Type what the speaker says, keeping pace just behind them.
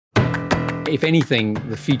If anything,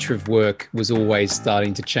 the future of work was always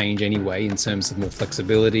starting to change anyway in terms of more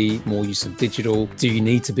flexibility, more use of digital. Do you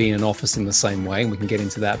need to be in an office in the same way? And we can get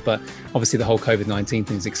into that. But obviously the whole COVID-19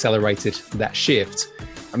 thing has accelerated that shift.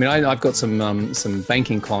 I mean, I've got some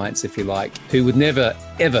banking clients, if you like, who would never,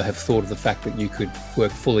 ever have thought of the fact that you could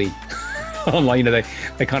work fully online.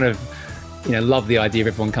 They kind of, love the idea of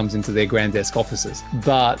everyone comes into their grand desk offices.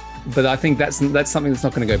 But I think that's something that's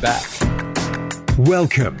not going to go back.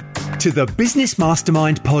 Welcome to the Business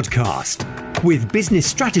Mastermind podcast with business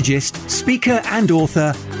strategist, speaker and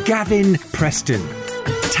author Gavin Preston.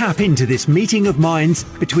 Tap into this meeting of minds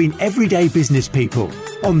between everyday business people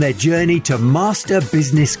on their journey to master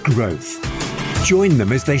business growth. Join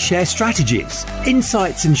them as they share strategies,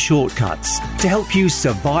 insights and shortcuts to help you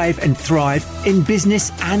survive and thrive in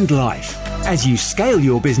business and life as you scale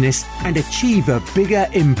your business and achieve a bigger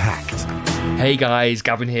impact. Hey guys,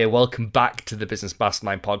 Gavin here. Welcome back to the Business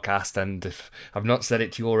Mastermind podcast. And if I've not said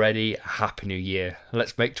it to you already, Happy New Year.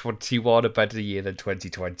 Let's make 2021 a better year than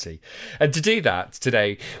 2020. And to do that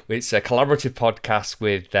today, it's a collaborative podcast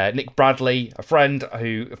with Nick Bradley, a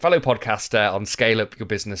fellow podcaster on Scale Up Your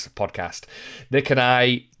Business podcast. Nick and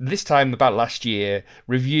I, this time about last year,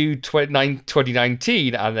 reviewed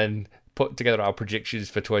 2019 and then put together our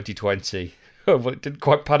predictions for 2020. Well, it didn't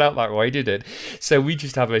quite pan out that way, did it? So we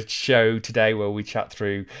just have a show today where we chat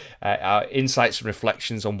through our insights and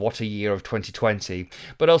reflections on what a year of 2020,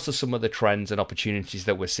 but also some of the trends and opportunities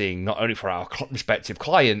that we're seeing, not only for our respective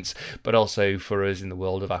clients, but also for us in the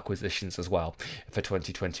world of acquisitions as well for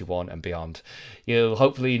 2021 and beyond. You'll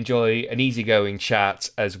hopefully enjoy an easygoing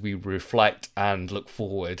chat as we reflect and look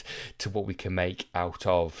forward to what we can make out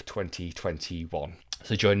of 2021.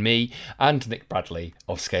 So join me and Nick Bradley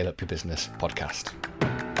of Scale Up Your Business podcast.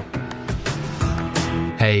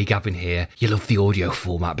 Hey, Gavin here. You love the audio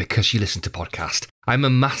format because you listen to podcasts. I'm a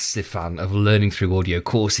massive fan of learning through audio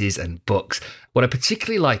courses and books. What I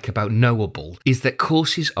particularly like about Knowable is that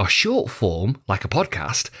courses are short form, like a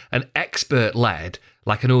podcast, and expert-led,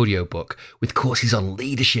 like an audiobook, with courses on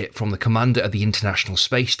leadership from the commander of the International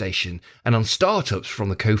Space Station and on startups from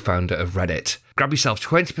the co-founder of Reddit. Grab yourself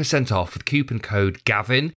 20% off with coupon code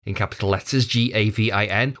GAVIN, in capital letters,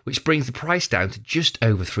 GAVIN, which brings the price down to just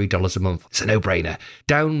over $3 a month. It's a no-brainer.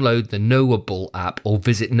 Download the Knowable app or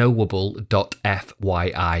visit knowable.fyi.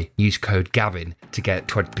 Use code GAVIN to get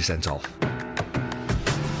 20% off.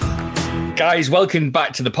 Guys, welcome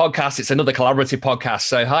back to the podcast. It's another collaborative podcast.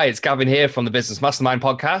 So hi, it's Gavin here from the Business Mastermind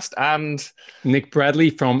podcast and Nick Bradley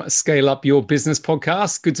from Scale Up Your Business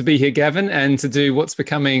podcast. Good to be here, Gavin, and to do what's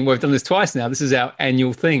becoming, we've done this twice now. This is our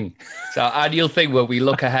annual thing. It's our annual thing where we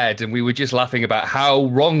look ahead, and we were just laughing about how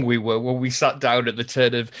wrong we were when we sat down at the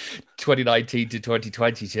turn of 2019 to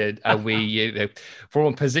 2020, and we, from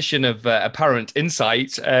a position of apparent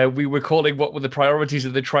insight, we were calling what were the priorities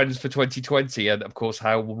of the trends for 2020, and of course,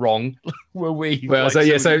 how wrong were we? Well,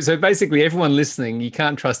 so basically, everyone listening, you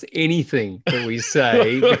can't trust anything that we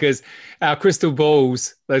say because our crystal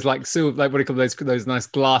balls, those like silver, like what do you call those nice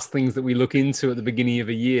glass things that we look into at the beginning of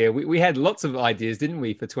a year. We had lots of ideas, didn't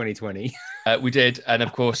we, for 2020? We did, and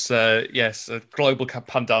of course, yes, a global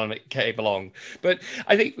pandemic came along. But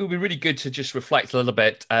I think it would be really good to just reflect a little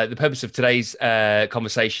bit. The purpose of today's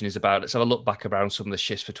conversation is about, let's have a look back around some of the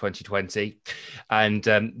shifts for 2020. And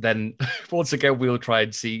then once again, we'll try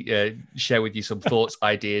and share with you some thoughts,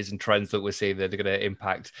 ideas and trends that we're seeing that are going to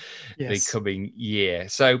impact the coming year.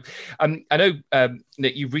 So I know,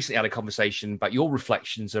 Nick, you've recently had a conversation about your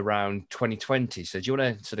reflections around 2020. So do you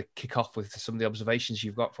want to sort of kick off with some of the observations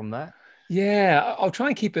you've got from that? Yeah, I'll try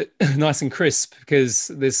and keep it nice and crisp because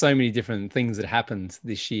there's so many different things that happened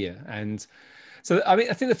this year. And so, I mean,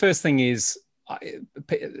 I think the first thing is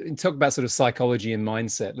talk about sort of psychology and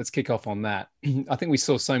mindset. Let's kick off on that. I think we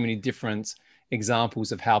saw so many different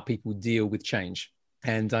examples of how people deal with change.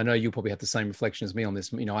 And I know you'll probably have the same reflection as me on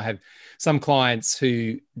this. I have some clients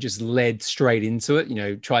who just led straight into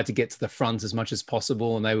it, tried to get to the front as much as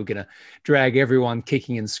possible. And they were going to drag everyone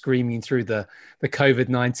kicking and screaming through the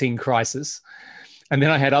COVID-19 crisis. And then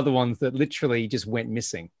I had other ones that literally just went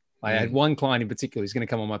missing. I had one client in particular who's going to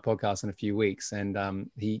come on my podcast in a few weeks. And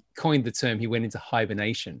he coined the term, he went into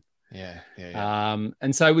hibernation. Yeah.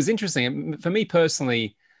 And so it was interesting. For me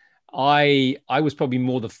personally, I was probably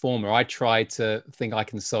more the former. I tried to think I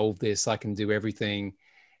can solve this, I can do everything,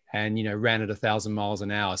 and ran at 1,000 miles an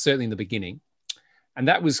hour, certainly in the beginning. And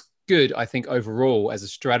that was good, I think, overall as a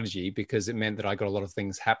strategy, because it meant that I got a lot of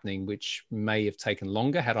things happening, which may have taken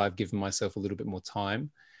longer had I given myself a little bit more time.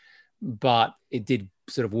 But it did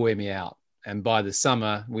sort of wear me out. And by the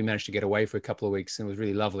summer, we managed to get away for a couple of weeks, and it was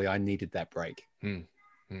really lovely. I needed that break. How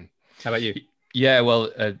about you? Yeah, well,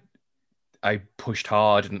 I pushed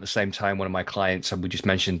hard, and at the same time, one of my clients, and we just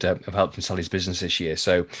mentioned, I've helped him sell his business this year.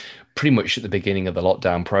 So pretty much at the beginning of the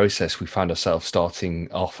lockdown process, we found ourselves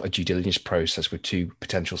starting off a due diligence process with two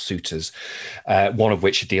potential suitors, one of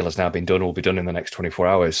which a deal has now been done, or will be done in the next 24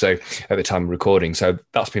 hours. So at the time of recording, so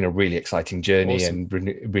that's been a really exciting journey. Awesome.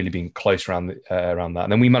 And really being close around that.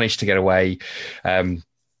 And then we managed to get away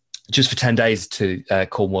just for 10 days to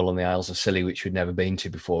Cornwall and the Isles of Scilly, which we'd never been to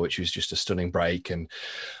before, which was just a stunning break, and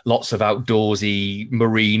lots of outdoorsy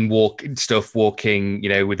marine walking,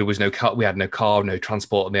 there was no car, we had no car, no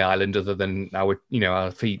transport on the island other than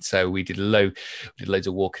our feet. So we did loads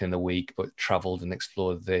of walking in the week, but traveled and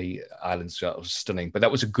explored the islands. So it was stunning, but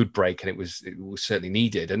that was a good break, and it was certainly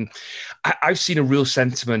needed. And I've seen a real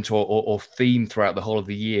sentiment or theme throughout the whole of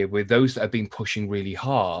the year with those that have been pushing really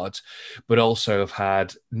hard, but also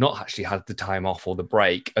have not actually had the time off or the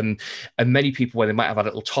break, and many people where they might have had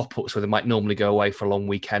little top-ups where they might normally go away for a long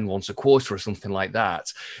weekend once a quarter or something like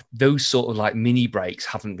that, those sort of like mini breaks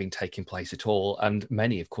haven't been taking place at all, and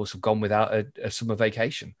many of course have gone without a summer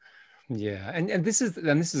vacation. Yeah, and this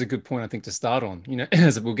is a good point, I think, to start on.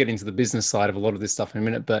 As we'll get into the business side of a lot of this stuff in a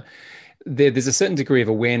minute, but there's a certain degree of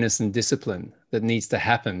awareness and discipline that needs to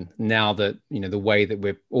happen now that the way that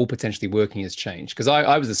we're all potentially working has changed. Because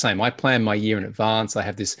I was the same. I plan my year in advance. I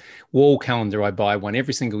have this wall calendar. I buy one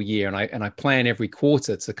every single year, and I plan every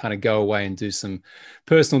quarter to kind of go away and do some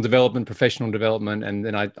personal development, professional development, and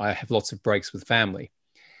then I have lots of breaks with family.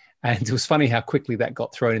 And it was funny how quickly that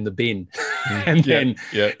got thrown in the bin. And then,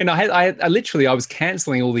 I was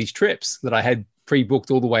canceling all these trips that I had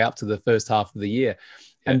pre-booked all the way up to the first half of the year.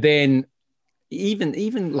 Yeah. And then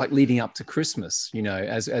even like leading up to Christmas,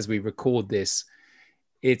 as we record this,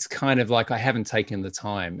 it's kind of like I haven't taken the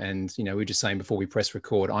time. And, we were just saying before we press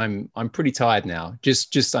record, I'm pretty tired now.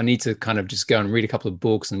 Just I need to kind of just go and read a couple of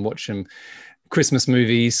books and watch some Christmas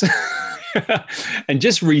movies and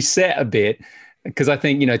just reset a bit. Because I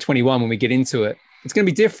think, 21, when we get into it, it's going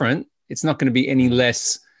to be different. It's not going to be any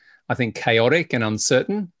less, I think, chaotic and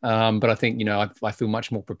uncertain. But I think, I feel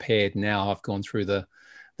much more prepared now. I've gone through the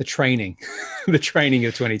training, the training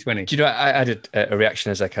of 2020. Do you know, I had a reaction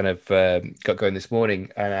as I kind of got going this morning,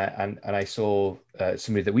 and I saw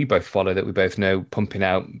somebody that we both follow, that we both know, pumping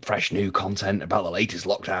out fresh new content about the latest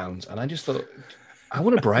lockdowns. And I just thought, I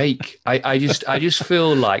want a break. I just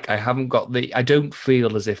feel like I haven't got I don't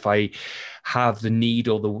feel as if I have the need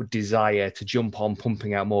or the desire to jump on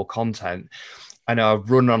pumping out more content. I know I've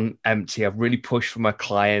run on empty. I've really pushed for my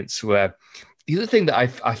clients. Where the other thing that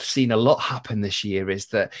I've seen a lot happen this year is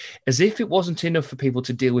that, as if it wasn't enough for people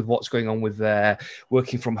to deal with what's going on with their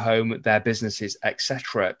working from home, their businesses,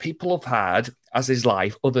 etc., people have had, as is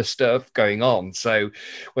life, other stuff going on. So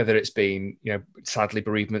whether it's been, sadly,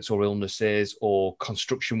 bereavements or illnesses, or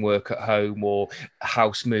construction work at home, or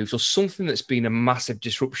house moves, or something that's been a massive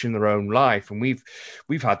disruption in their own life, and we've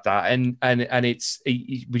had that, and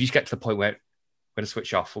we just get to the point where we're going to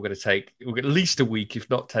switch off. We're going to at least a week, if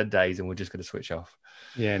not 10 days, and we're just going to switch off.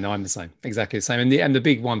 Yeah, no, I'm the same, exactly the same. And the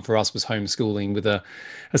big one for us was homeschooling with a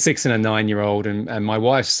 6 and a 9-year-old. And my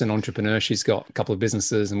wife's an entrepreneur. She's got a couple of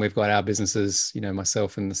businesses, and we've got our businesses,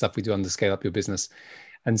 myself and the stuff we do under Scale Up Your Business.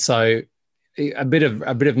 And so a bit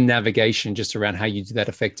of navigation just around how you do that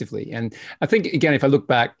effectively. And I think, again, if I look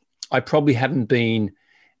back, I probably haven't been,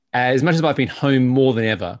 as much as I've been home more than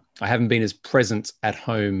ever, I haven't been as present at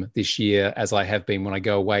home this year as I have been when I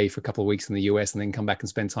go away for a couple of weeks in the US and then come back and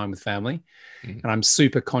spend time with family. Mm-hmm. And I'm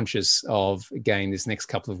super conscious of, again, this next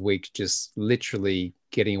couple of weeks, just literally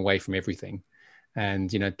getting away from everything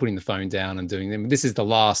and, putting the phone down and doing them. This is the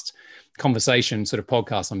last conversation sort of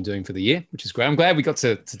podcast I'm doing for the year, which is great. I'm glad we got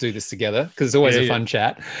to do this together, because it's always a fun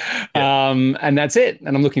chat. Yeah. And that's it.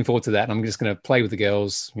 And I'm looking forward to that. And I'm just going to play with the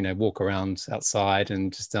girls, walk around outside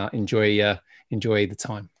and just enjoy the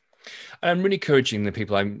time. I'm really encouraging the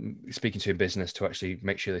people I'm speaking to in business to actually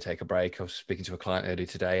make sure they take a break. I was speaking to a client earlier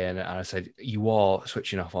today, and I said, you are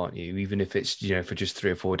switching off, aren't you? Even if it's, for just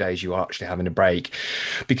 3 or 4 days, you are actually having a break.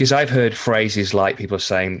 Because I've heard phrases like people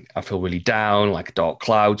saying, I feel really down, like dark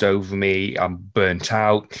clouds over me, I'm burnt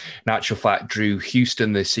out. In actual fact, Drew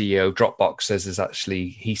Houston, the CEO of Dropbox, says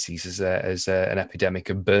he sees as an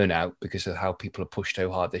epidemic of burnout because of how people are pushed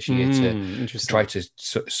so hard this year to try to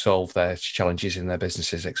solve their challenges in their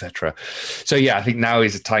businesses, etc. So yeah, I think now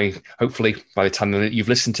is the time. Hopefully, by the time that you're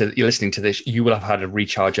listening to this, you will have had a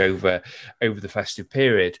recharge over the festive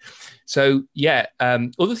period. So yeah,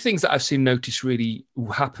 other things that I've seen notice really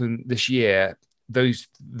happen this year. The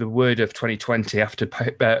word of 2020 after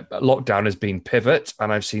lockdown has been pivot,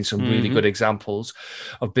 and I've seen some really good examples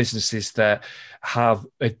of businesses that have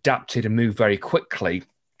adapted and moved very quickly.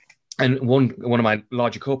 And one of my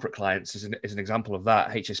larger corporate clients is an example of that.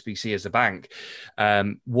 HSBC as a bank,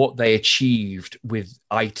 what they achieved with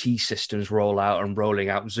IT systems rollout and rolling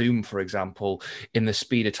out Zoom, for example, in the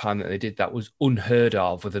speed of time that they did that was unheard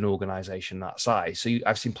of with an organization that size. So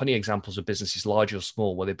I've seen plenty of examples of businesses, large or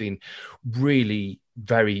small, where they've been really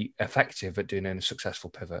very effective at doing a successful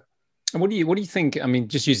pivot. And what do you think? I mean,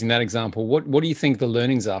 just using that example, what do you think the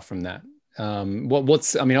learnings are from that? I mean,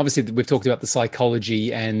 obviously we've talked about the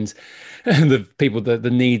psychology and the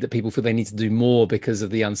need that people feel they need to do more because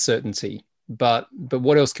of the uncertainty. But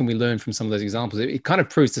what else can we learn from some of those examples? It kind of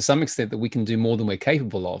proves to some extent that we can do more than we're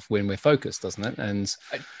capable of when we're focused, doesn't it? And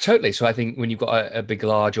totally. So I think when you've got a big,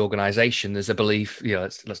 large organization, there's a belief,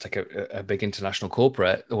 let's take a big international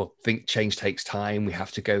corporate. Well, think change takes time. We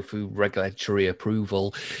have to go through regulatory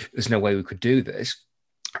approval. There's no way we could do this.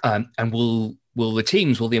 And will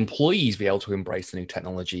the employees be able to embrace the new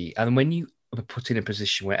technology? And when you are put in a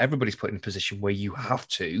position where everybody's put in a position where you have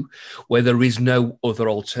to, where there is no other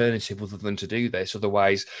alternative other than to do this,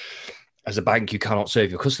 otherwise, as a bank, you cannot serve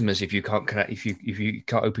your customers if you can't connect, if you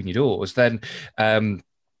can't open your doors, then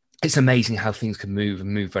it's amazing how things can move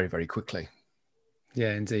very, very quickly.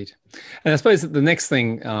 Yeah, indeed. And I suppose that the next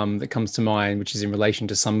thing that comes to mind, which is in relation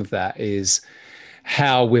to some of that, is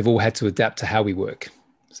how we've all had to adapt to how we work.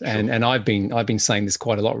 Sure. And I've been saying this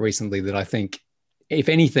quite a lot recently, that I think, if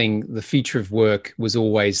anything, the future of work was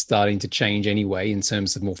always starting to change anyway, in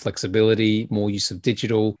terms of more flexibility, more use of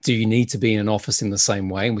digital. Do you need to be in an office in the same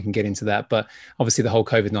way? And we can get into that. But obviously the whole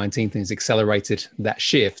COVID-19 thing has accelerated that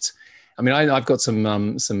shift. I mean, I've got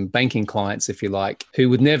some banking clients, if you like, who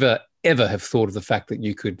would never, ever have thought of the fact that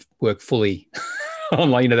you could work fully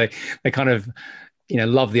online. They kind of,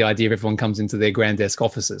 love the idea of everyone comes into their grand desk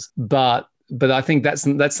offices. But I think that's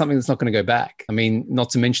something that's not going to go back. I mean, not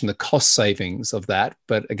to mention the cost savings of that.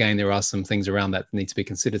 But again, there are some things around that need to be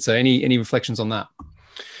considered. So any reflections on that?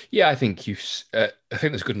 Yeah, I think I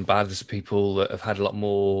think there's good and bad. There's people that have had a lot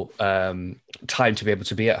more time to be able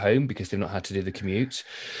to be at home because they've not had to do the commute.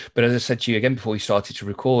 But as I said to you again before we started to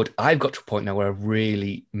record, I've got to a point now where I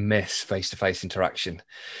really miss face-to-face interaction.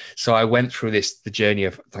 So I went through the journey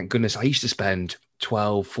of, thank goodness, I used to spend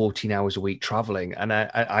 12, 14 hours a week traveling, and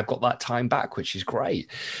I've got that time back, which is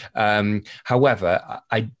great. However,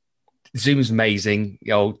 Zoom is amazing,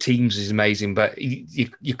 Teams is amazing, but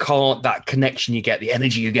you can't, that connection you get, the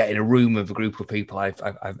energy you get in a room of a group of people,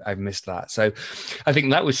 I've missed that. So I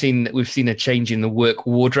think that we've seen a change in the work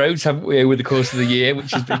wardrobes, haven't we, over the course of the year,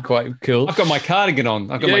 which has been quite cool. I've got my cardigan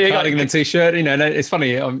on. I've got my cardigan and t-shirt. And it's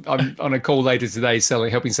funny. I'm on a call later today,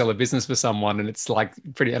 helping sell a business for someone, and it's like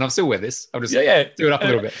pretty. And I'll still wear this. I'll just do it up a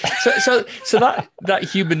little bit. So that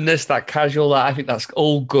humanness, that casual, I think that's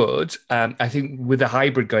all good. I think with the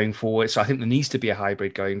hybrid going forward. So I think there needs to be a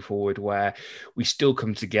hybrid going forward where we still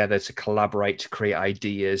come together to collaborate, to create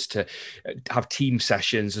ideas, to have team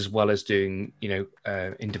sessions, as well as doing,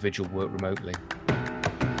 individual work remotely.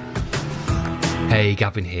 Hey,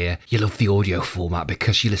 Gavin here. You love the audio format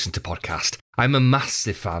because you listen to podcasts. I'm a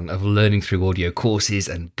massive fan of learning through audio courses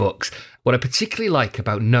and books. What I particularly like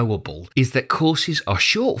about Knowable is that courses are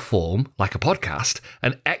short form, like a podcast,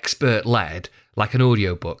 and expert-led, like an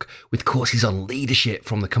audiobook, with courses on leadership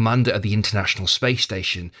from the commander of the International Space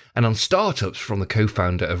Station and on startups from the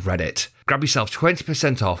co-founder of Reddit. Grab yourself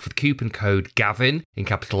 20% off with coupon code GAVIN, in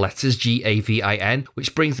capital letters, GAVIN,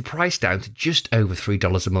 which brings the price down to just over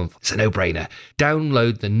 $3 a month. It's a no-brainer.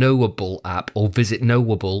 Download the Knowable app or visit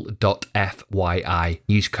knowable.fyi.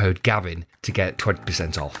 Use code GAVIN to get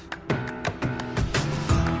 20% off.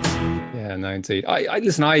 Yeah, no, indeed.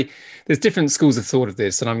 There's different schools of thought of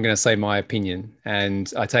this, and I'm going to say my opinion.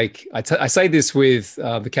 And I say this with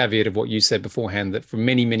the caveat of what you said beforehand, that for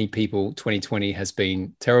many, many people, 2020 has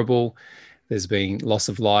been terrible. There's been loss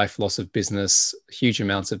of life, loss of business, huge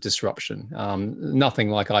amounts of disruption. Nothing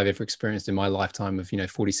like I've ever experienced in my lifetime of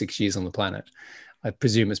 46 years on the planet. I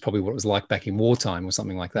presume it's probably what it was like back in wartime or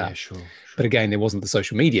something like that. Yeah, sure. But again, there wasn't the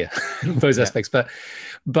social media, those aspects.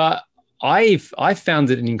 But I've found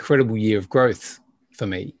it an incredible year of growth for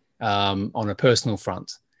me on a personal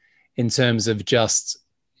front, in terms of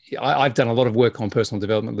I've done a lot of work on personal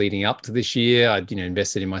development leading up to this year. I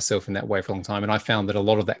invested in myself in that way for a long time, and I found that a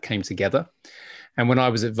lot of that came together. And when I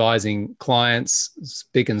was advising clients,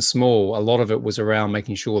 big and small, a lot of it was around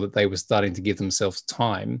making sure that they were starting to give themselves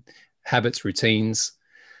time, habits, routines,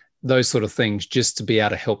 those sort of things, just to be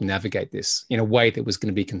able to help navigate this in a way that was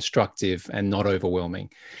going to be constructive and not overwhelming.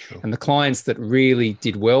 Sure. And the clients that really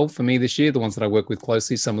did well for me this year, the ones that I work with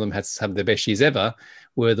closely, some of them had their best years ever,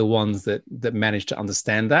 were the ones that managed to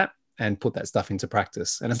understand that and put that stuff into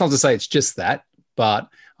practice. And it's not to say it's just that, But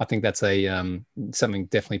I think that's something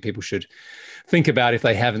definitely people should think about if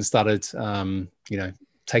they haven't started,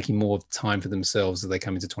 taking more time for themselves as they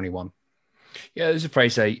come into 21. Yeah, there's a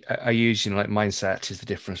phrase I use, like mindset is the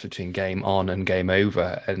difference between game on and game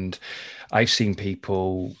over. And I've seen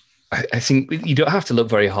people, I think you don't have to look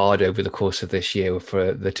very hard over the course of this year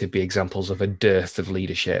for there to be examples of a dearth of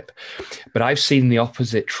leadership. But I've seen the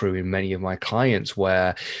opposite true in many of my clients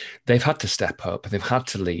where they've had to step up and they've had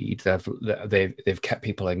to lead. They've kept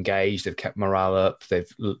people engaged, they've kept morale up, they've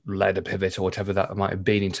led a pivot or whatever that might have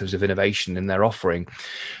been in terms of innovation in their offering.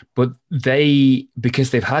 But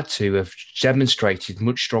because they've had to, have demonstrated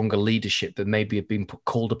much stronger leadership that maybe have been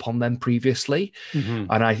called upon them previously. Mm-hmm.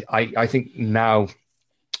 And I think now,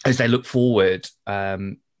 as they look forward,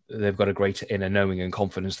 they've got a greater inner knowing and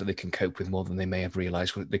confidence that they can cope with more than they may have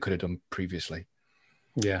realized what they could have done previously.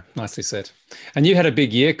 Yeah, nicely said. And you had a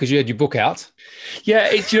big year because you had your book out. Yeah,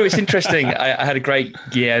 it's interesting. I had a great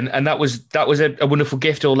year, and that was a wonderful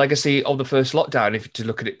gift or legacy of the first lockdown. If to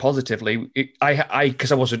look at it positively,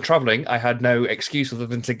 because I wasn't traveling, I had no excuse other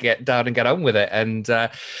than to get down and get on with it, and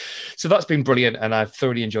so that's been brilliant. And I've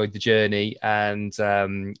thoroughly enjoyed the journey. And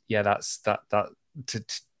that's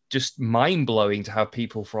just mind blowing to have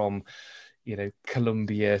people from,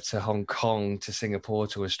 Colombia to Hong Kong to Singapore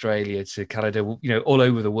to Australia to Canada, all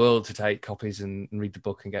over the world to take copies and read the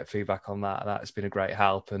book and get feedback on that. That has been a great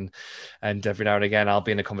help. And every now and again, I'll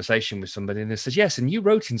be in a conversation with somebody and they says, yes, and you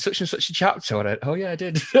wrote in such and such a chapter on it. Oh yeah, I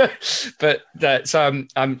did. But so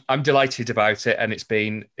I'm delighted about it. And it's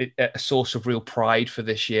been a source of real pride for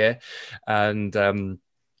this year.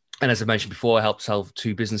 And as I mentioned before, I helped sell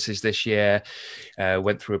 2 businesses this year,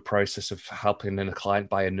 went through a process of helping a client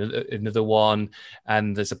buy another one.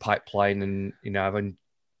 And there's a pipeline, and, I've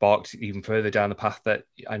embarked even further down the path that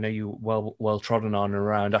I know you well trodden on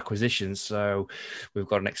around acquisitions. So we've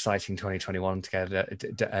got an exciting 2021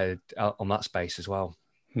 together on that space as well.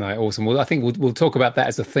 No, awesome. Well, I think we'll talk about that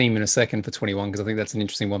as a theme in a second for 21, because I think that's an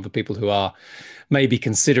interesting one for people who are maybe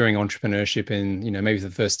considering entrepreneurship in, maybe for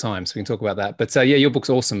the first time. So we can talk about that. But yeah, your book's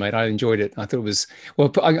awesome, mate. I enjoyed it. I thought it was,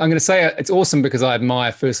 well, I'm going to say it's awesome because I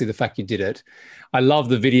admire, firstly, the fact you did it. I love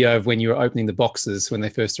the video of when you were opening the boxes when they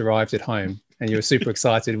first arrived at home, and you were super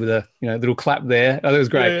excited with a little clap there. Oh, that was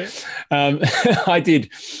great. Yeah.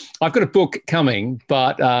 I've got a book coming,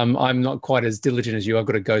 but I'm not quite as diligent as you. I've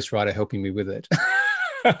got a ghostwriter helping me with it.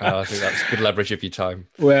 I think that's good leverage of your time.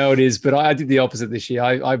 Well, it is, but I did the opposite this year.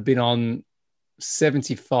 I've been on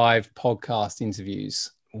 75 podcast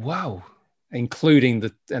interviews. Wow. Including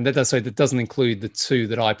that doesn't include the 2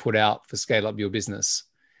 that I put out for Scale Up Your Business.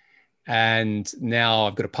 And now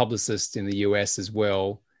I've got a publicist in the US as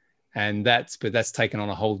well. And that's taken on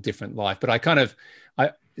a whole different life. But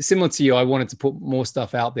I similar to you, I wanted to put more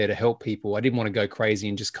stuff out there to help people. I didn't want to go crazy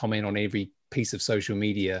and just comment on every piece of social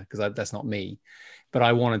media, because that's not me. But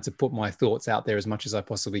I wanted to put my thoughts out there as much as I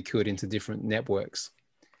possibly could into different networks.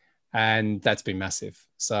 And that's been massive.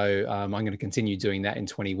 So I'm going to continue doing that in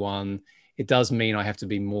 21. It does mean I have to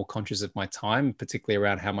be more conscious of my time, particularly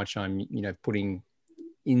around how much I'm, putting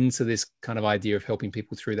into this kind of idea of helping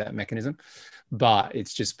people through that mechanism. But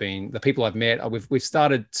it's just been the people I've met. We've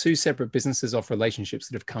started 2 separate businesses off relationships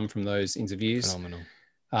that have come from those interviews. Phenomenal.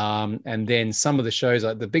 And then some of the shows,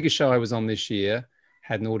 like the biggest show I was on this year,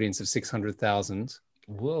 had an audience of 600,000.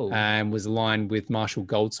 Whoa! And was aligned with Marshall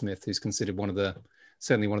Goldsmith, who's considered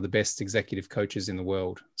certainly one of the best executive coaches in the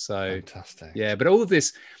world. So fantastic. Yeah, but all of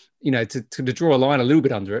this, to draw a line a little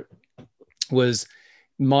bit under it, was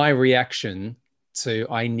my reaction to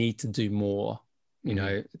I need to do more,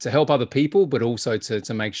 to help other people, but also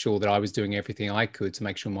to make sure that I was doing everything I could to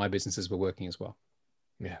make sure my businesses were working as well.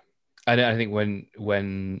 Yeah. And I think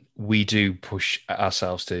when we do push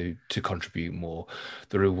ourselves to contribute more,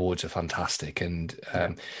 the rewards are fantastic. And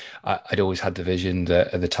I'd always had the vision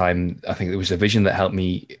that at the time, I think there was a vision that helped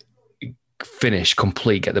me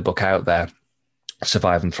get the book out there.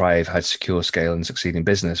 Survive and Thrive, How to Secure, Scale and Succeed in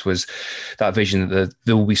Business, was that vision that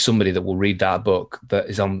there will be somebody that will read that book that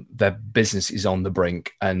is on their business is on the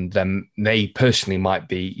brink, and then they personally might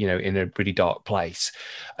be, in a pretty dark place.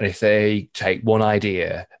 And if they take one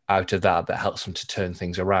idea out of that helps them to turn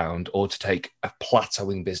things around, or to take a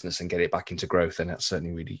plateauing business and get it back into growth, then that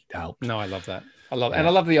certainly really helped. No, I love that. And I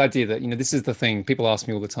love the idea that, this is the thing. People ask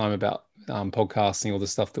me all the time about podcasting, all the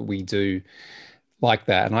stuff that we do like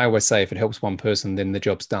that. And I always say, if it helps one person, then the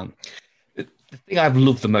job's done. the thing I've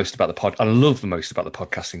loved the most about I love the most about the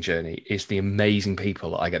podcasting journey is the amazing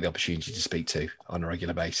people that I get the opportunity to speak to on a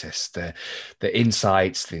regular basis. The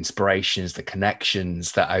insights, the inspirations, the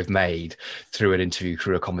connections that I've made through an interview,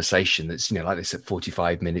 through a conversation that's, like this at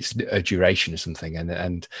 45 minutes a duration or something.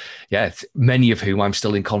 And yeah, many of whom I'm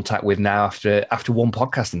still in contact with now after one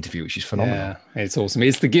podcast interview, which is phenomenal. Yeah, it's awesome.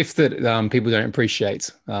 It's the gift that people don't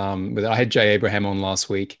appreciate. I had Jay Abraham on last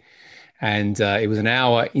week, and it was an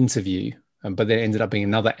hour interview. But then it ended up being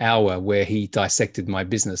another hour where he dissected my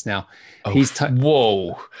business. Now,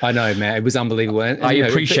 whoa! I know, man, it was unbelievable. And, I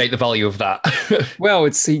appreciate the value of that. Well,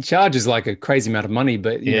 he charges like a crazy amount of money,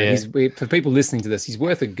 but for people listening to this, he's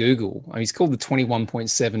worth a Google. I mean, he's called the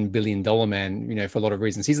 $21.7 billion man, for a lot of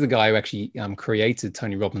reasons. He's the guy who actually created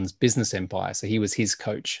Tony Robbins' business empire. So he was his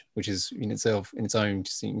coach, which is in its own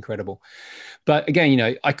just incredible. But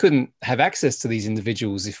again, I couldn't have access to these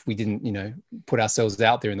individuals if we didn't, put ourselves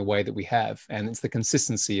out there in the way that we have. And it's the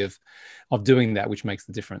consistency of doing that which makes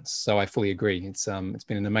the difference. So I fully agree. It's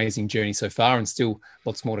been an amazing journey so far, and still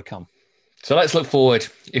lots more to come. So let's look forward,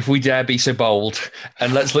 if we dare be so bold,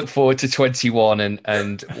 and let's look forward to 21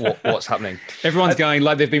 and what's happening. Everyone's going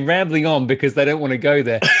like they've been rambling on because they don't want to go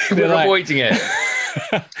there. They're avoiding it.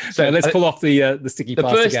 So let's pull off the sticky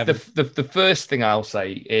plaster. The first thing I'll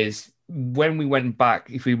say is, when we went back,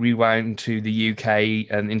 if we rewind to the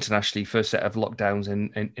UK and internationally, first set of lockdowns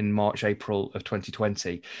in March, April of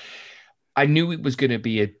 2020, I knew it was going to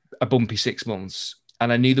be a bumpy 6 months.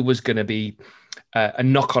 And I knew there was going to be a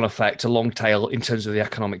knock-on effect, a long tail in terms of the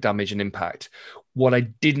economic damage and impact. What I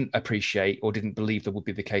didn't appreciate or didn't believe that would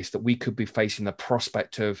be the case, that we could be facing the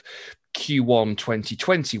prospect of Q1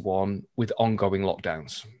 2021 with ongoing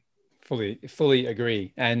lockdowns. Fully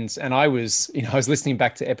agree. And I was, I was listening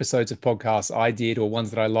back to episodes of podcasts I did or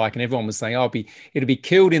ones that I like, and everyone was saying, it'll be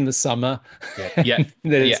killed in the summer. Yeah.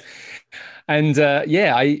 And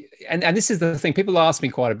and this is the thing, people ask me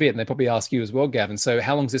quite a bit, and they probably ask you as well, Gavin. So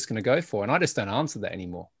how long is this going to go for? And I just don't answer that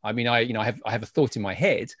anymore. I mean, I have a thought in my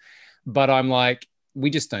head, but I'm like, we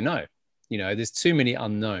just don't know. There's too many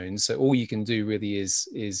unknowns. So all you can do really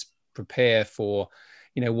is prepare for,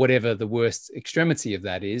 whatever the worst extremity of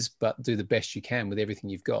that is, but do the best you can with everything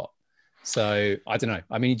you've got. So I don't know.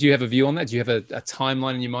 I mean, do you have a view on that? Do you have a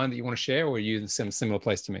timeline in your mind that you want to share, or are you in some similar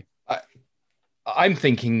place to me? I'm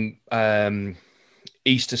thinking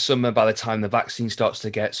Easter summer, by the time the vaccine starts to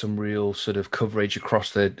get some real sort of coverage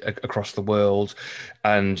across the world,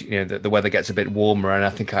 and the weather gets a bit warmer, and I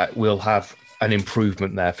think we'll have an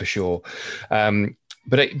improvement there for sure.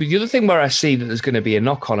 But the other thing where I see that there's going to be a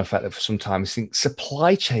knock-on effect for some time, I think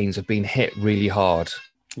supply chains have been hit really hard.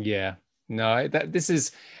 Yeah, no, this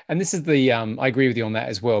is the I agree with you on that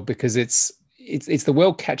as well, because it's the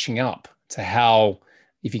world catching up to how,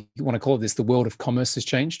 if you want to call it this, the world of commerce has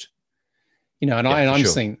changed. I'm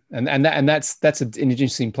seeing, and that's an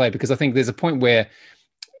interesting play, because I think there's a point where,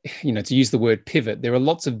 to use the word pivot, there are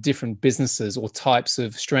lots of different businesses or types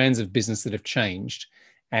of strands of business that have changed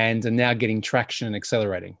and are now getting traction and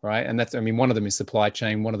accelerating, right? And one of them is supply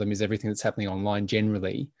chain. One of them is everything that's happening online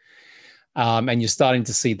generally. And you're starting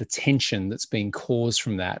to see the tension that's being caused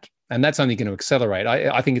from that. And that's only going to accelerate.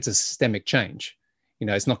 I think it's a systemic change.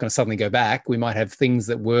 It's not going to suddenly go back. We might have things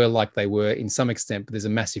that were like they were in some extent, but there's a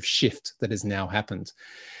massive shift that has now happened.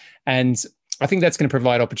 And I think that's going to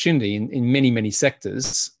provide opportunity in many, many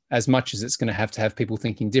sectors, as much as it's going to have people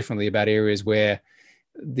thinking differently about areas where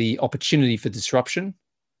the opportunity for disruption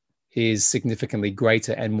is significantly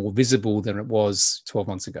greater and more visible than it was 12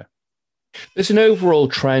 months ago. There's an overall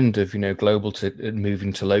trend of, global to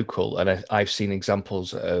moving to local. And I've seen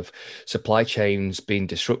examples of supply chains being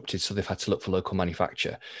disrupted, so they've had to look for local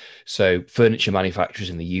manufacture. So furniture manufacturers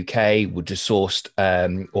in the UK would have sourced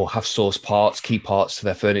or have sourced key parts to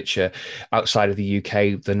their furniture outside of the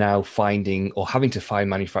UK. They're now finding or having to find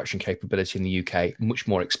manufacturing capability in the UK much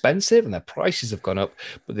more expensive, and their prices have gone up,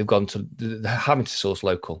 but they're having to source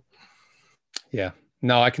local. Yeah.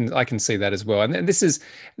 No, I can see that as well. And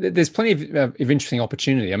there's plenty of interesting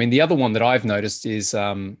opportunity. I mean, the other one that I've noticed is,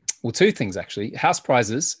 two things actually. House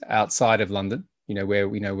prices outside of London, where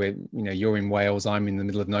you're in Wales, I'm in the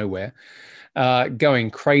middle of nowhere, going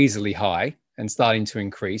crazily high and starting to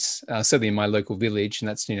increase, certainly in my local village. And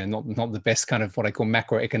that's, not the best kind of what I call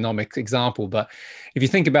macroeconomic example. But if you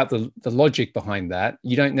think about the logic behind that,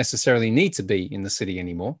 you don't necessarily need to be in the city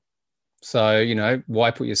anymore. So,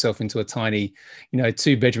 why put yourself into a tiny,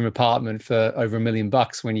 2-bedroom apartment for over $1 million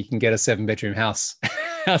when you can get a 7-bedroom house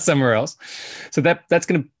somewhere else? So that's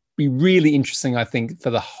going to be really interesting, I think,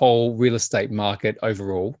 for the whole real estate market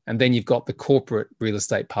overall. And then you've got the corporate real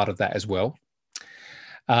estate part of that as well.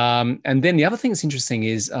 And then the other thing that's interesting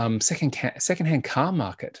is secondhand car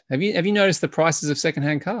market. Have you noticed the prices of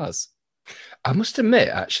secondhand cars? I must admit,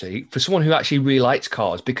 actually, for someone who actually really likes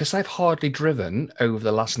cars, because I've hardly driven over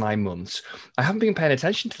the last 9 months, I haven't been paying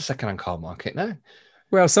attention to the secondhand car market now.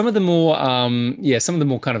 Well, some of the more, some of the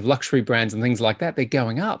more kind of luxury brands and things like that, they're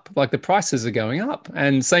going up. Like the prices are going up,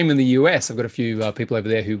 and same in the US. I've got a few people over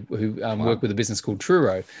there who work with a business called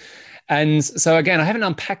Truro, and so again, I haven't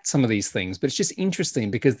unpacked some of these things, but it's just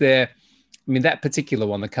interesting because that particular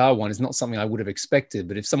one, the car one, is not something I would have expected.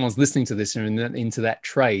 But if someone's listening to this and into that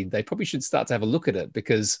trade, they probably should start to have a look at it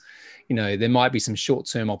because, there might be some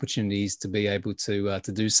short-term opportunities to be able to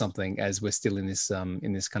do something as we're still in this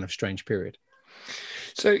kind of strange period.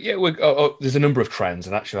 So yeah, there's a number of trends,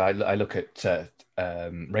 and actually, I look at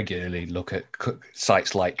regularly look at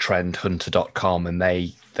sites like trendhunter.com, and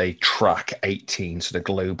they track 18 sort of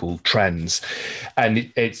global trends,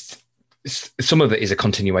 and it's some of it is a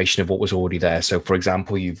continuation of what was already there. So, for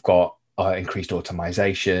example, you've got increased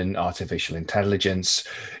automation, artificial intelligence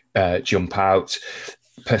jump out.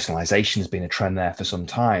 Personalization has been a trend there for some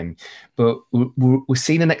time, but we're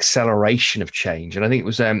seeing an acceleration of change, and I think it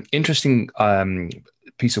was an interesting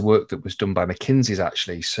piece of work that was done by McKinsey's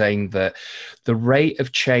actually saying that the rate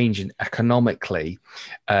of change economically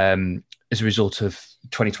as a result of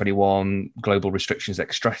 2021 global restrictions,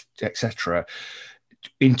 etc.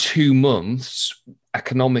 In 2 months,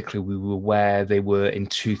 economically, we were where they were in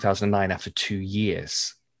 2009 after 2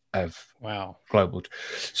 years of global.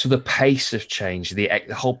 So the pace of change, the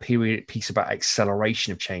whole piece about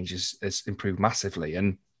acceleration of change has improved massively.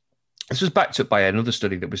 And this was backed up by another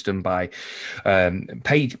study that was done by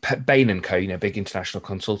Bain & Co, big international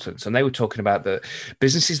consultants. And they were talking about the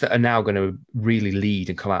businesses that are now going to really lead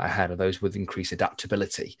and come out ahead are those with increased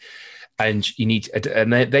adaptability. And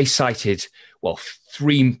they cited,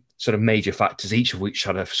 3 sort of major factors, each of which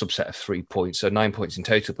had a subset of 3 points, so 9 points in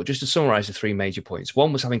total. But just to summarize the 3 major points,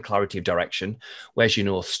 one was having clarity of direction. Where's your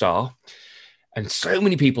North Star? And so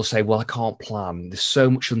many people say, well, I can't plan. There's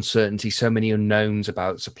so much uncertainty, so many unknowns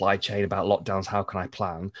about supply chain, about lockdowns. How can I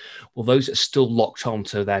plan? Well, those that are still locked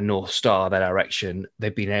onto their North Star, their direction,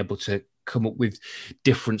 they've been able to come up with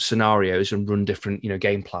different scenarios and run different,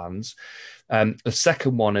 game plans. The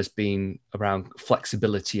second one has been around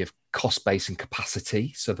flexibility of cost base and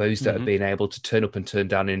capacity. So those that have been able to turn up and turn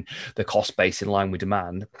down in the cost base in line with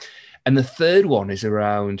demand. And the third one is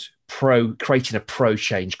around creating a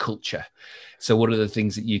pro-change culture. So what are the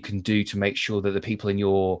things that you can do to make sure that the people in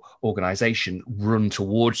your organization run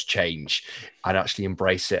towards change and actually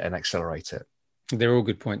embrace it and accelerate it? They're all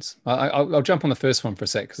good points. I'll jump on the first one for a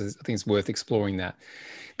sec because I think it's worth exploring that.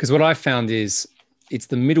 Because what I found is it's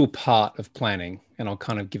the middle part of planning, and I'll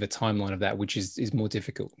kind of give a timeline of that, which is more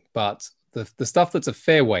difficult. But the stuff that's a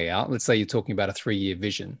fair way out, let's say you're talking about a 3-year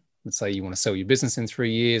vision. Let's say you want to sell your business in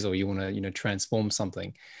 3 years, or you want to, transform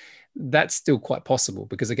something. That's still quite possible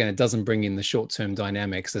because, again, it doesn't bring in the short-term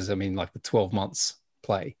dynamics like the 12 months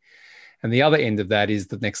play. And the other end of that is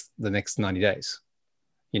the next 90 days,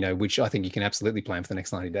 which I think you can absolutely plan for the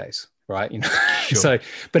next 90 days, right? Sure. So,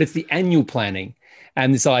 but it's the annual planning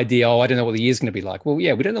and this idea, I don't know what the year's going to be like. Well,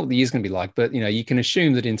 yeah, we don't know what the year's going to be like, but, you can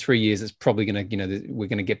assume that in 3 years, it's probably going to, we're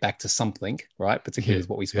going to get back to something, right? Particularly is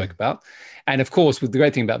what we spoke about. And of course, with the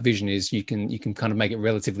great thing about vision is you can kind of make it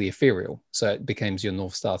relatively ethereal. So it becomes your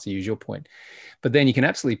North Star, to use your point. But then you can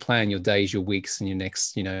absolutely plan your days, your weeks, and your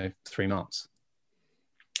next, 3 months.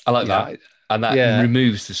 I like that. And that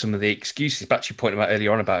removes some of the excuses. Back to your point about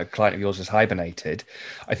earlier on about a client of yours has hibernated.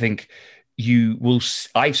 I think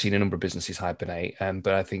I've seen a number of businesses hibernate,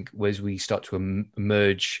 but I think as we start to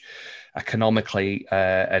emerge economically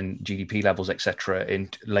and GDP levels, etc., in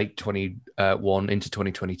late 21 into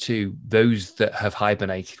 2022, those that have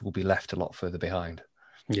hibernated will be left a lot further behind.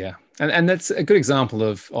 Yeah. And that's a good example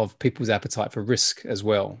of people's appetite for risk as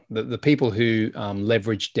well. The people who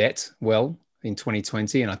leverage debt well in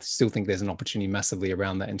 2020, and I still think there's an opportunity massively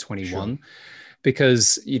around that in 21. Sure.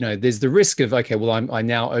 Because, there's the risk of, okay, well, I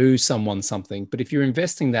now owe someone something. But if you're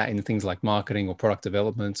investing that in things like marketing or product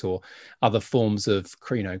development or other forms of,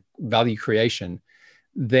 value creation,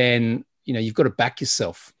 then, you've got to back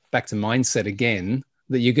yourself back to mindset again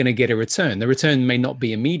that you're going to get a return. The return may not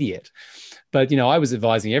be immediate. But, I was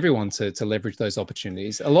advising everyone to leverage those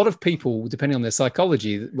opportunities. A lot of people, depending on their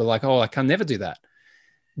psychology, were like, oh, I can never do that.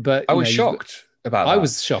 But I was shocked about that. I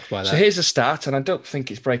was shocked by that. So here's a stat, and I don't think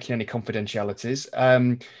it's breaking any confidentialities.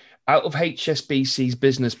 Out of HSBC's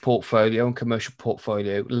business portfolio and commercial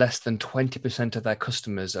portfolio, less than 20% of their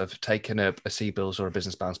customers have taken up a CBILS or a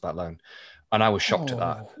business bounce back loan. And I was shocked at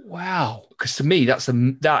that. Wow. Because to me,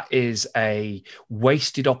 that is a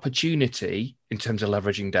wasted opportunity in terms of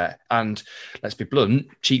leveraging debt? And let's be blunt,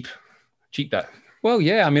 cheap debt. Well,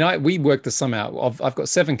 yeah. I mean, we worked the sum out. I've got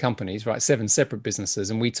 7 companies, right? 7 separate businesses,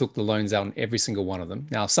 and we took the loans out on every single one of them.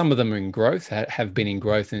 Now, some of them are in growth, have been in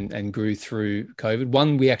growth and grew through COVID.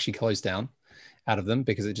 One we actually closed down out of them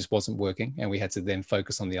because it just wasn't working, and we had to then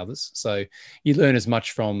focus on the others. So you learn as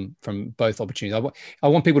much from both opportunities. I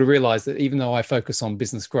want people to realize that even though I focus on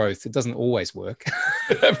business growth, it doesn't always work.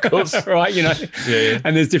 Of course, right? Yeah.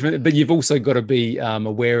 And there's different, but you've also got to be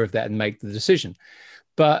aware of that and make the decision.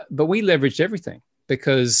 But we leveraged everything,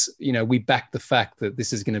 because, we back the fact that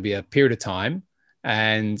this is going to be a period of time.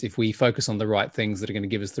 And if we focus on the right things that are going to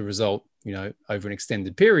give us the result, over an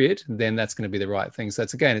extended period, then that's going to be the right thing. So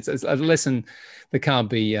it's a lesson that can't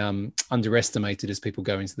be underestimated as people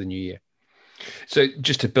go into the new year. So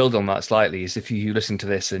just to build on that slightly, is if you listen to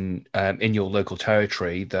this and in your local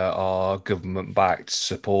territory, there are government-backed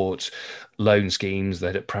support loan schemes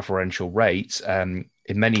that at preferential rates.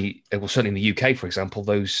 In many, well, certainly in the UK, for example,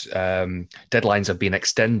 those deadlines have been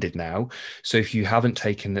extended now. So if you haven't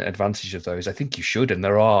taken advantage of those, I think you should. And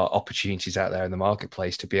there are opportunities out there in the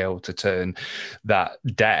marketplace to be able to turn that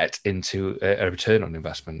debt into a return on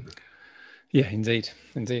investment. Yeah, indeed.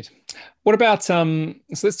 What about, so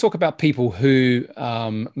let's talk about people who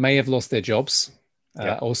may have lost their jobs.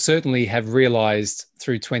 Or certainly have realized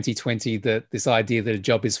through 2020 that this idea that a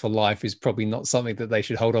job is for life is probably not something that they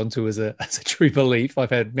should hold on to as a true belief. I've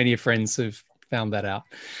had many friends who've found that out.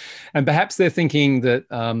 And perhaps they're thinking that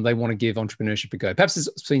they want to give entrepreneurship a go. Perhaps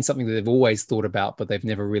it's been something that they've always thought about, but they've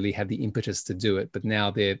never really had the impetus to do it. But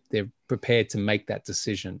now they're prepared to make that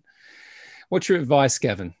decision. What's your advice,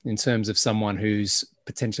 Gavin, in terms of someone who's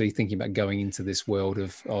potentially thinking about going into this world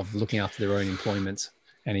of looking after their own employment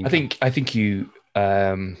and income?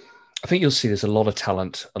 I think you'll see there's a lot of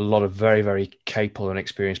talent, a lot of very, very capable and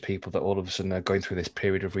experienced people that all of a sudden are going through this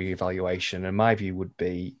period of reevaluation. And my view would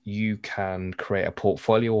be you can create a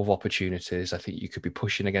portfolio of opportunities. I think you could be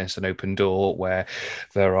pushing against an open door where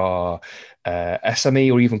there are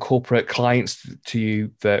SME or even corporate clients to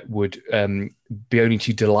you that would be only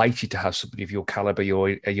too delighted to have somebody of your caliber,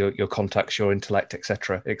 your contacts, your intellect,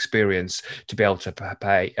 etc., experience to be able to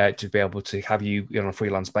pay, to be able to have you on a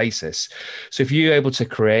freelance basis. So if you're able to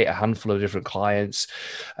create a handful of different clients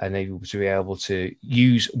and able to be able to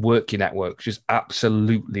work your network, just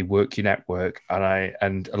absolutely work your network,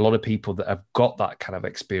 and a lot of people that have got that kind of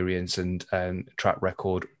experience and track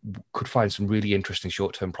record could find some really interesting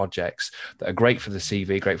short-term projects that are great for the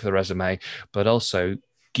CV, great for the resume, but also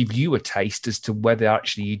give you a taste as to whether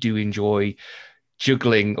actually you do enjoy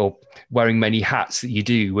juggling or wearing many hats that you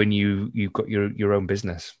do when you've got your own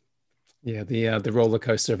business. Yeah, the roller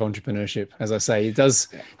coaster of entrepreneurship, as I say, it does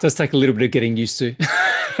take a little bit of getting used to.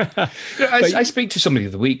 I speak to somebody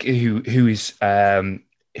the other week who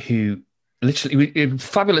literally, a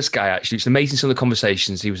fabulous guy, actually. It's amazing some of the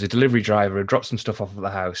conversations. He was a delivery driver and dropped some stuff off at the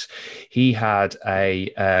house. He had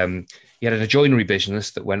an joinery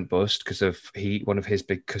business that went bust because of one of his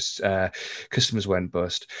big customers went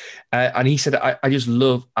bust. And he said, I just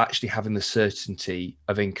love actually having the certainty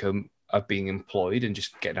of income, of being employed and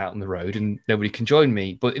just getting out on the road and nobody can join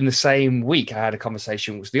me. But in the same week, I had a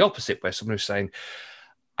conversation which was the opposite, where someone was saying,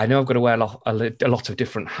 I know I've got to wear a lot of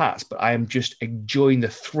different hats, but I am just enjoying the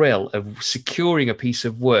thrill of securing a piece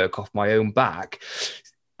of work off my own back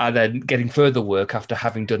and then getting further work after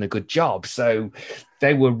having done a good job. So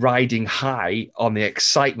they were riding high on the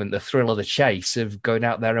excitement, the thrill of the chase of going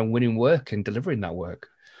out there and winning work and delivering that work.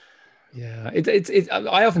 Yeah,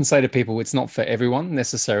 I often say to people, it's not for everyone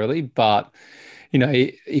necessarily, but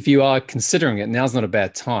if you are considering it, now's not a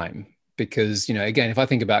bad time. Because, again, if I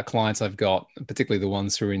think about clients I've got, particularly the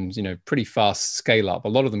ones who are in, pretty fast scale up, a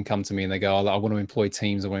lot of them come to me and they go, I want to employ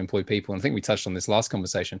teams, I want to employ people. And I think we touched on this last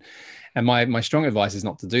conversation. And my strong advice is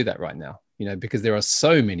not to do that right now, because there are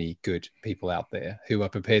so many good people out there who are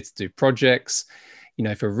prepared to do projects,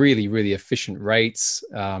 for really, really efficient rates.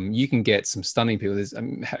 You can get some stunning people.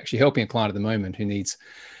 I'm actually helping a client at the moment who needs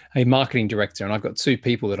a marketing director. And I've got 2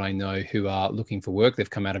 people that I know who are looking for work. They've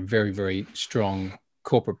come out of very, very strong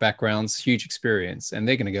corporate backgrounds, huge experience, and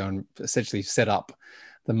they're going to go and essentially set up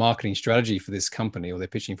the marketing strategy for this company, or they're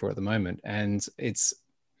pitching for it at the moment. And it's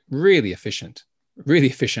really efficient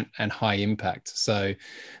and high impact. So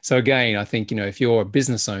again, I think, if you're a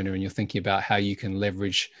business owner and you're thinking about how you can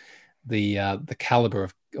leverage the caliber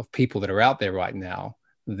of people that are out there right now,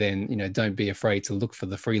 then, don't be afraid to look for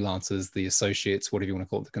the freelancers, the associates, whatever you want to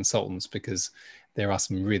call it, the consultants, because there are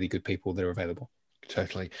some really good people that are available.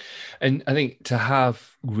 Totally. And I think to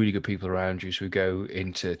have really good people around you as we go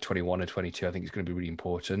into 21 and 22, I think it's going to be really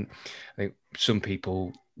important. I think some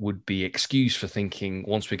people would be excused for thinking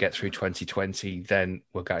once we get through 2020, then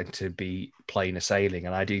we're going to be plain sailing.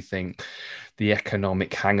 And I do think the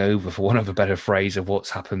economic hangover, for want of a better phrase, of what's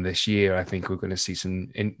happened this year, I think we're going to see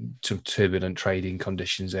some turbulent trading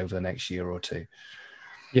conditions over the next year or two.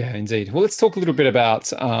 Yeah, indeed. Well, let's talk a little bit about,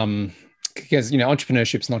 because,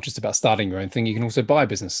 entrepreneurship is not just about starting your own thing. You can also buy a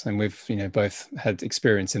business. And we've, both had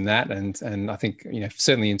experience in that. And I think,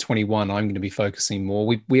 certainly in 21, I'm going to be focusing more.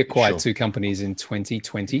 We acquired two companies in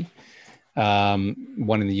 2020,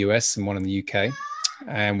 one in the US and one in the UK.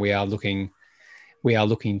 And we are looking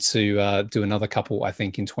to do another couple, I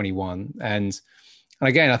think, in 21. And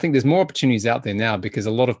again, I think there's more opportunities out there now, because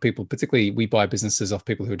a lot of people, particularly we buy businesses off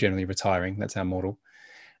people who are generally retiring. That's our model.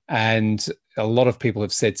 And a lot of people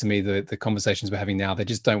have said to me that the conversations we're having now, they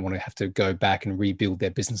just don't want to have to go back and rebuild their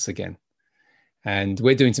business again. And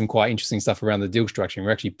we're doing some quite interesting stuff around the deal structuring.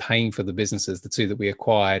 We're actually paying for the businesses, the two that we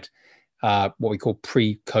acquired, what we call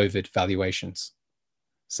pre-COVID valuations.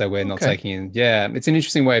 So we're not taking in, it's an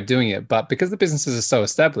interesting way of doing it. But because the businesses are so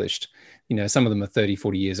established, some of them are 30,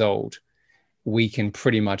 40 years old, we can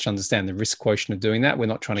pretty much understand the risk quotient of doing that. We're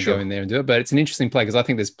not trying to go in there and do it, but it's an interesting play, because I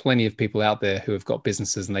think there's plenty of people out there who have got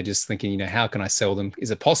businesses and they're just thinking, how can I sell them?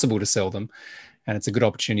 Is it possible to sell them? And it's a good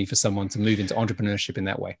opportunity for someone to move into entrepreneurship in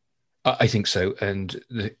that way. I think so. And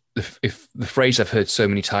if the phrase I've heard so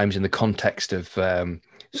many times in the context of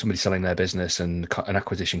somebody selling their business and an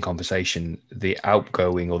acquisition conversation, the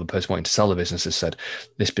outgoing or the person wanting to sell the business has said,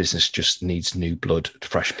 this business just needs new blood,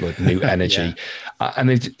 fresh blood, new energy. And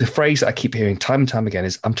the phrase that I keep hearing time and time again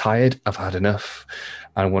is, I'm tired, I've had enough,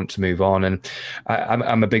 I want to move on. And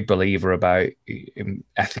I'm a big believer about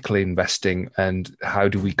ethically investing and how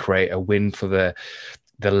do we create a win for the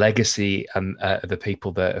legacy and the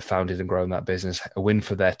people that have founded and grown that business, a win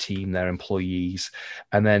for their team, their employees,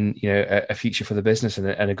 and then a future for the business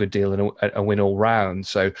and a good deal and a win all round.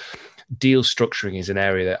 So deal structuring is an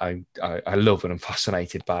area that I love and I'm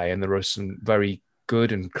fascinated by, and there are some very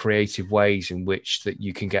good and creative ways in which that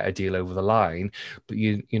you can get a deal over the line, but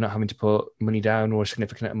you're not having to put money down or a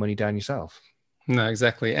significant amount of money down yourself. No,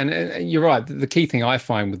 exactly. And you're right. The key thing I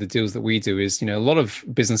find with the deals that we do is, a lot of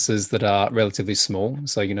businesses that are relatively small.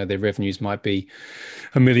 So, their revenues might be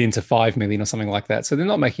 $1 million to $5 million or something like that. So they're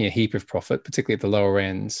not making a heap of profit, particularly at the lower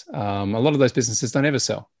end. A lot of those businesses don't ever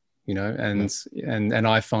sell, and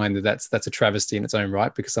I find that that's a travesty in its own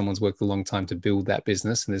right, because someone's worked a long time to build that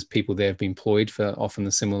business. And there's people there have been employed for often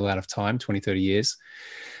a similar amount of time, 20, 30 years.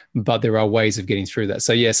 But there are ways of getting through that.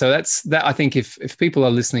 So that's that. I think if people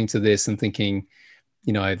are listening to this and thinking,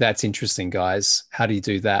 that's interesting, guys, how do you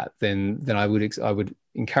do that? Then I would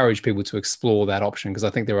encourage people to explore that option, because I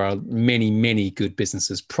think there are many, many good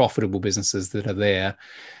businesses, profitable businesses that are there.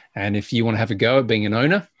 And if you want to have a go at being an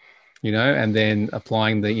owner, and then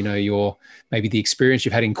applying the, your maybe the experience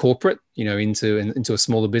you've had in corporate, into a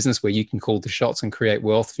smaller business where you can call the shots and create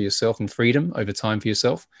wealth for yourself and freedom over time for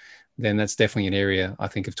yourself, then that's definitely an area, I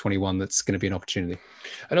think, of 21 that's going to be an opportunity.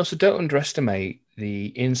 And also, don't underestimate the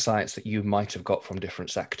insights that you might have got from different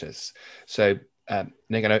sectors. So,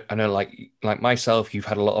 Nick, I know like myself, you've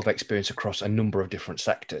had a lot of experience across a number of different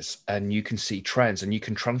sectors, and you can see trends and you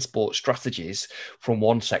can transport strategies from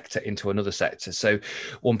one sector into another sector. So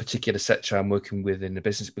one particular sector I'm working with in the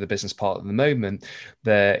business part at the moment,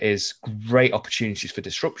 there is great opportunities for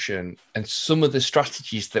disruption, and some of the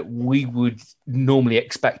strategies that we would normally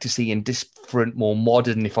expect to see in different, more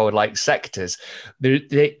modern, if I would like, sectors,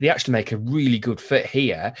 they actually make a really good fit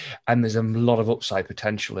here, and there's a lot of upside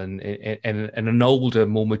potential in an older,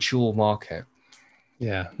 more mature market.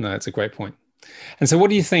 Yeah, no, it's a great point. And so what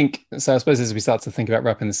do you think? So I suppose as we start to think about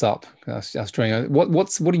wrapping this up, what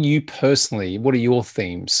are you personally, what are your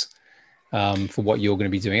themes for what you're going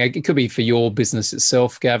to be doing? It could be for your business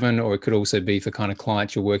itself, Gavin, or it could also be for kind of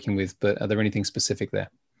clients you're working with, but are there anything specific there?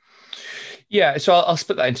 Yeah, so I'll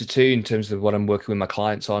split that into two in terms of what I'm working with my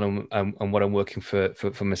clients on and what I'm working for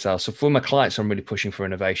myself. So for my clients, I'm really pushing for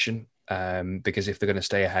innovation. Because if they're going to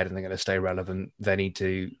stay ahead and they're going to stay relevant, they need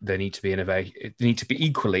to be innovative. They need to be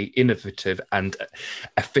equally innovative and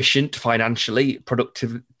efficient financially,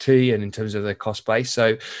 productivity, and in terms of their cost base.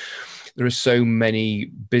 So there are so many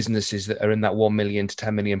businesses that are in that 1 million to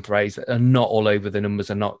 10 million price that are not all over the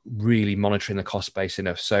numbers, are not really monitoring the cost base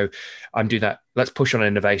enough. So I'm doing that. Let's push on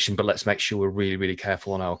innovation, but let's make sure we're really, really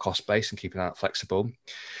careful on our cost base and keeping that flexible.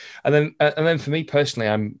 And then for me personally,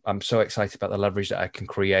 I'm so excited about the leverage that I can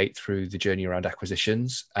create through the journey around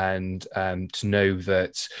acquisitions, and to know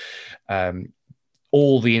that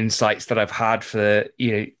all the insights that I've had for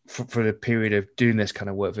the period of doing this kind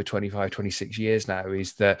of work for 25, 26 years now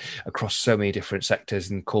is that across so many different sectors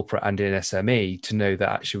in corporate and in SME, to know that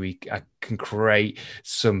actually I can create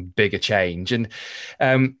some bigger change. And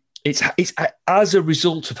it's as a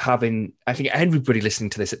result of having, I think everybody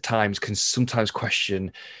listening to this at times can sometimes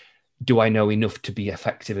question, do I know enough to be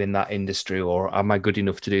effective in that industry, or am I good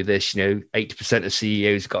enough to do this? 80% of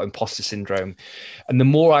CEOs got imposter syndrome. And the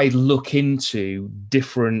more I look into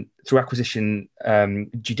different, through acquisition,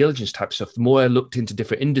 due diligence type stuff, the more I looked into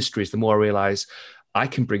different industries, the more I realized I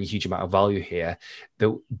can bring a huge amount of value here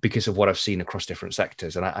because of what I've seen across different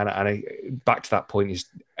sectors. And I back to that point is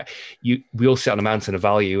we all sit on a mountain of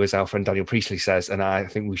value, as our friend Daniel Priestley says, and I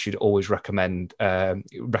think we should always recognize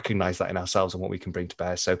that in ourselves and what we can bring to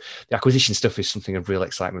bear. So the acquisition stuff is something of real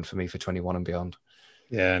excitement for me for 21 and beyond.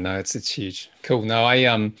 Yeah, no, it's huge. Cool. No,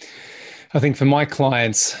 I think for my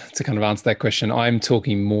clients, to kind of answer that question, I'm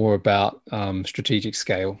talking more about strategic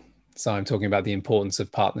scale. So I'm talking about the importance of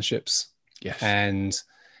partnerships. Yes. And,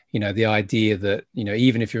 the idea that,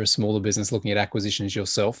 even if you're a smaller business looking at acquisitions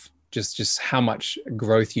yourself, just how much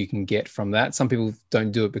growth you can get from that. Some people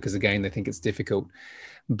don't do it because, again, they think it's difficult.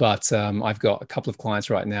 But I've got a couple of clients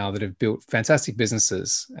right now that have built fantastic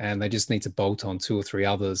businesses, and they just need to bolt on 2 or 3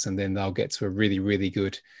 others, and then they'll get to a really, really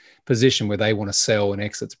good position where they want to sell and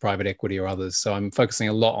exit to private equity or others. So I'm focusing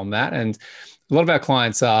a lot on that. And a lot of our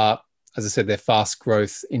clients are, as I said, they're fast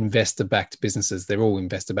growth, investor-backed businesses. They're all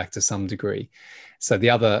investor-backed to some degree. So the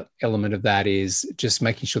other element of that is just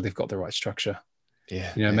making sure they've got the right structure.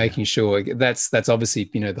 Making sure that's obviously,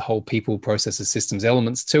 the whole people, processes, systems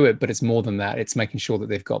elements to it, but it's more than that. It's making sure that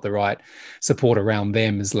they've got the right support around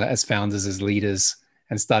them as founders, as leaders,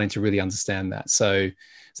 and starting to really understand that. So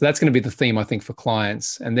that's going to be the theme, I think, for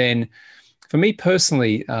clients. And then for me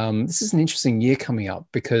personally, this is an interesting year coming up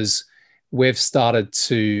because we've started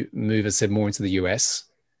to move, as I said, more into the US.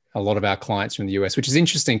 A lot of our clients are in the US, which is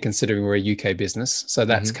interesting considering we're a UK business. So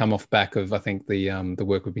that's come off back of, I think, the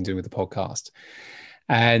work we've been doing with the podcast.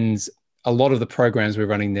 And a lot of the programs we're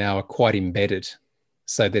running now are quite embedded.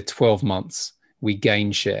 So they're 12 months. We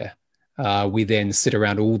gain share. We then sit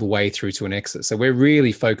around all the way through to an exit. So we're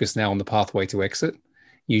really focused now on the pathway to exit,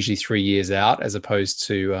 usually 3 years out, as opposed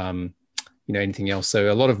to anything else.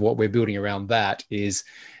 So a lot of what we're building around that is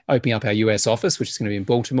opening up our US office, which is going to be in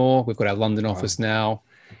Baltimore. We've got our London office now,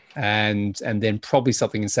 and then probably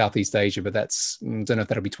something in Southeast Asia, but that's, don't know if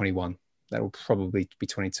that'll be 21. That'll probably be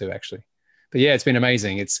 22 actually. But yeah, it's been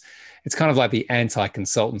amazing. It's kind of like the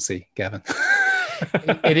anti-consultancy, Gavin.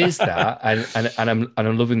 It is that, and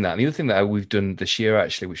I'm loving that. And the other thing that we've done this year,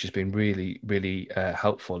 actually, which has been really, really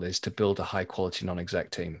helpful, is to build a high quality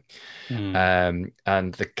non-exec team, and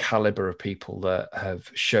the caliber of people that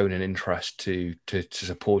have shown an interest to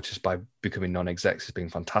support us by becoming non-execs has been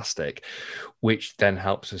fantastic, which then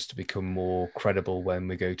helps us to become more credible when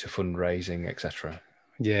we go to fundraising, etc.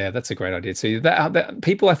 Yeah, that's a great idea. So that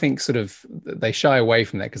people, I think, sort of, they shy away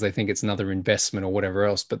from that because they think it's another investment or whatever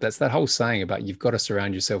else. But that's that whole saying about you've got to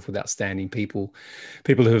surround yourself with outstanding people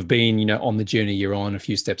who have been, on the journey you're on, a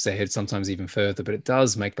few steps ahead, sometimes even further. But it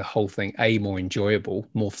does make the whole thing more enjoyable,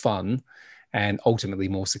 more fun, and ultimately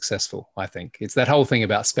more successful. I think it's that whole thing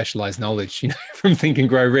about specialized knowledge, from Think and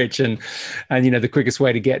Grow Rich, and the quickest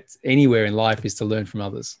way to get anywhere in life is to learn from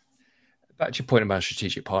others. Back to your point about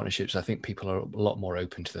strategic partnerships, I think people are a lot more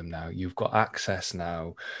open to them now. You've got access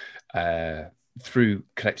now through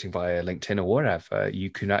connecting via LinkedIn or whatever. You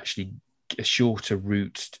can actually a shorter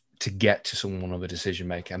route to get to someone of a decision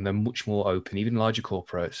maker, and they're much more open, even larger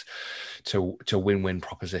corporates, to win-win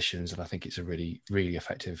propositions. And I think it's a really, really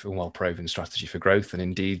effective and well-proven strategy for growth. And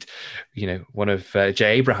indeed, one of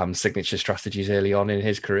Jay Abraham's signature strategies early on in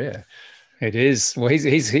his career. It is. Well,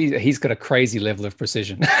 he's got a crazy level of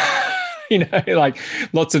precision. Like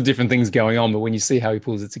lots of different things going on, but when you see how he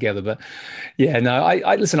pulls it together. But yeah, no,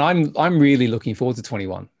 I listen, I'm really looking forward to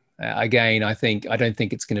 21. Again, I don't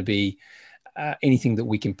think it's going to be anything that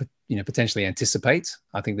we can, potentially anticipate.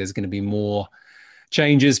 I think there's going to be more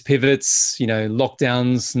changes, pivots,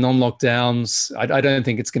 lockdowns, non-lockdowns. I don't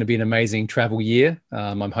think it's going to be an amazing travel year.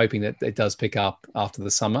 I'm hoping that it does pick up after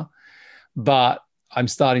the summer, but I'm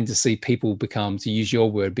starting to see people become, to use your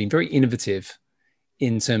word, being very innovative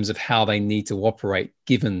in terms of how they need to operate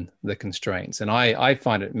given the constraints. And I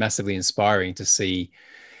find it massively inspiring to see,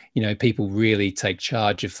 people really take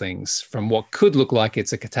charge of things from what could look like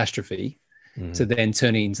it's a catastrophe to then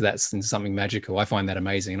turning into something magical. I find that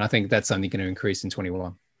amazing. And I think that's only going to increase in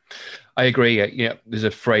 21. I agree. There's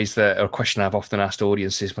a phrase or a question I've often asked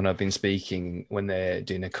audiences when I've been speaking when they're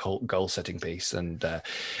doing a goal setting piece. And I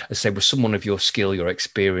say, with someone of your skill, your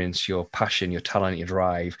experience, your passion, your talent, your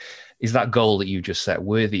drive, is that goal that you just set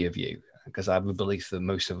worthy of you? Because I have a belief that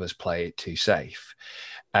most of us play it too safe.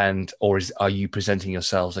 Are you presenting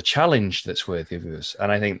yourselves a challenge that's worthy of us?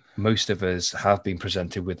 And I think most of us have been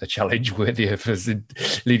presented with a challenge worthy of us in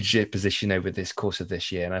leadership position over this course of this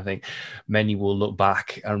year. And I think many will look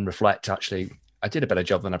back and reflect, actually, I did a better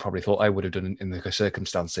job than I probably thought I would have done in the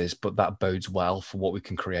circumstances, but that bodes well for what we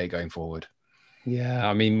can create going forward. Yeah,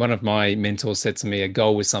 I mean, one of my mentors said to me, a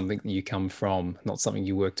goal is something that you come from, not something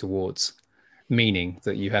you work towards, meaning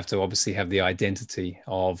that you have to obviously have the identity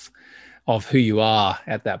of who you are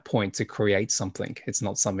at that point to create something. It's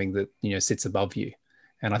not something that, sits above you.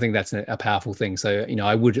 And I think that's a powerful thing. So,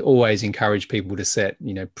 I would always encourage people to set,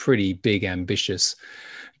 pretty big, ambitious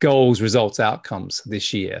goals, results, outcomes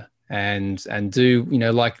this year. And do,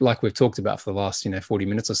 like we've talked about for the last, 40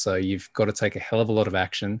 minutes or so, you've got to take a hell of a lot of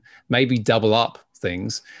action, maybe double up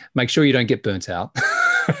things, make sure you don't get burnt out.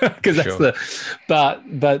 Because that's but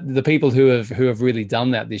the people who have really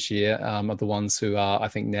done that this year are the ones who are, I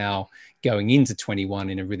think, now going into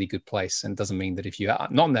 21 in a really good place. And it doesn't mean that if you are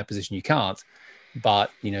not in that position, you can't,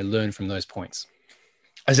 but, learn from those points.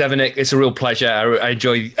 As ever, Nick, it's a real pleasure. I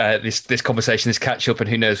enjoy this conversation, this catch up, and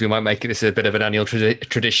who knows, we might make this a bit of an annual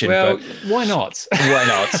tradition. Well, why not? Why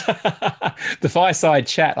not? The fireside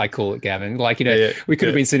chat, I call it, Gavin. We could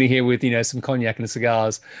have been sitting here with some cognac and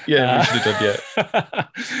cigars. Yeah, we should have done. Yeah.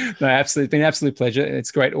 No, absolutely, it's been an absolute pleasure.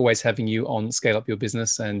 It's great always having you on Scale Up Your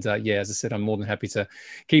Business, and as I said, I'm more than happy to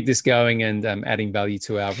keep this going and adding value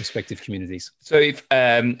to our respective communities. So, if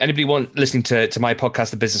anybody listening to my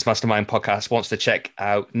podcast, the Business Mastermind podcast, wants to check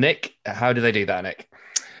out Nick, how do they do that, Nick?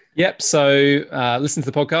 Yep. So listen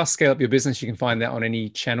to the podcast, Scale Up Your Business. You can find that on any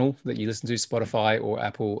channel that you listen to, Spotify or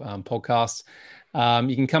Apple Podcasts.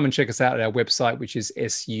 You can come and check us out at our website, which is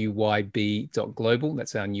suyb.global.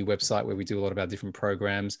 That's our new website where we do a lot of our different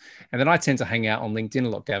programs. And then I tend to hang out on LinkedIn a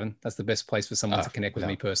lot, Gavin. That's the best place for someone to connect with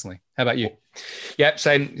me personally. How about you? Yep,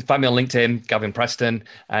 same. Find me on LinkedIn, Gavin Preston,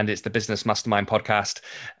 and it's the Business Mastermind podcast.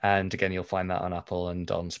 And again, you'll find that on Apple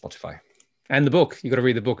and on Spotify. And the book. You've got to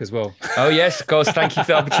read the book as well. Oh, yes, of course. Thank you for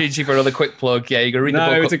the opportunity for another quick plug. Yeah, you got to read the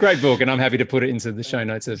book. No, it's a great book, and I'm happy to put it into the show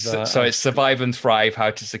notes. So it's Survive and Thrive,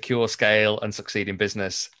 How to Secure, Scale, and Succeed in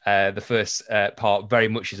Business. The first part very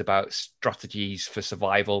much is about strategies for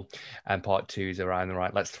survival, and part 2 is around,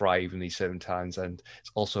 let's thrive in these certain times, and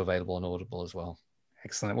it's also available on Audible as well.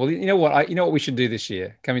 Excellent. Well, you know what we should do this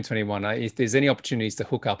year, coming 21. If there's any opportunities to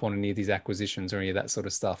hook up on any of these acquisitions or any of that sort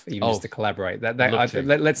of stuff, even just to collaborate,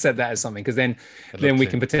 let's set that as something, because then we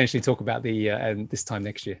can potentially talk about the this time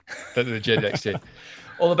next year. Next year.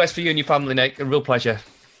 All the best for you and your family, Nick. A real pleasure.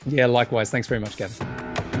 Yeah, likewise. Thanks very much, Gavin.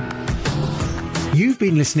 You've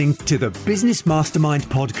been listening to the Business Mastermind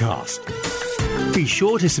podcast. Be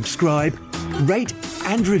sure to subscribe, rate,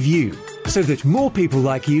 and review, so that more people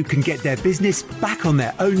like you can get their business back on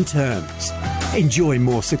their own terms, enjoy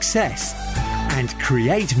more success, and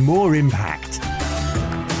create more impact.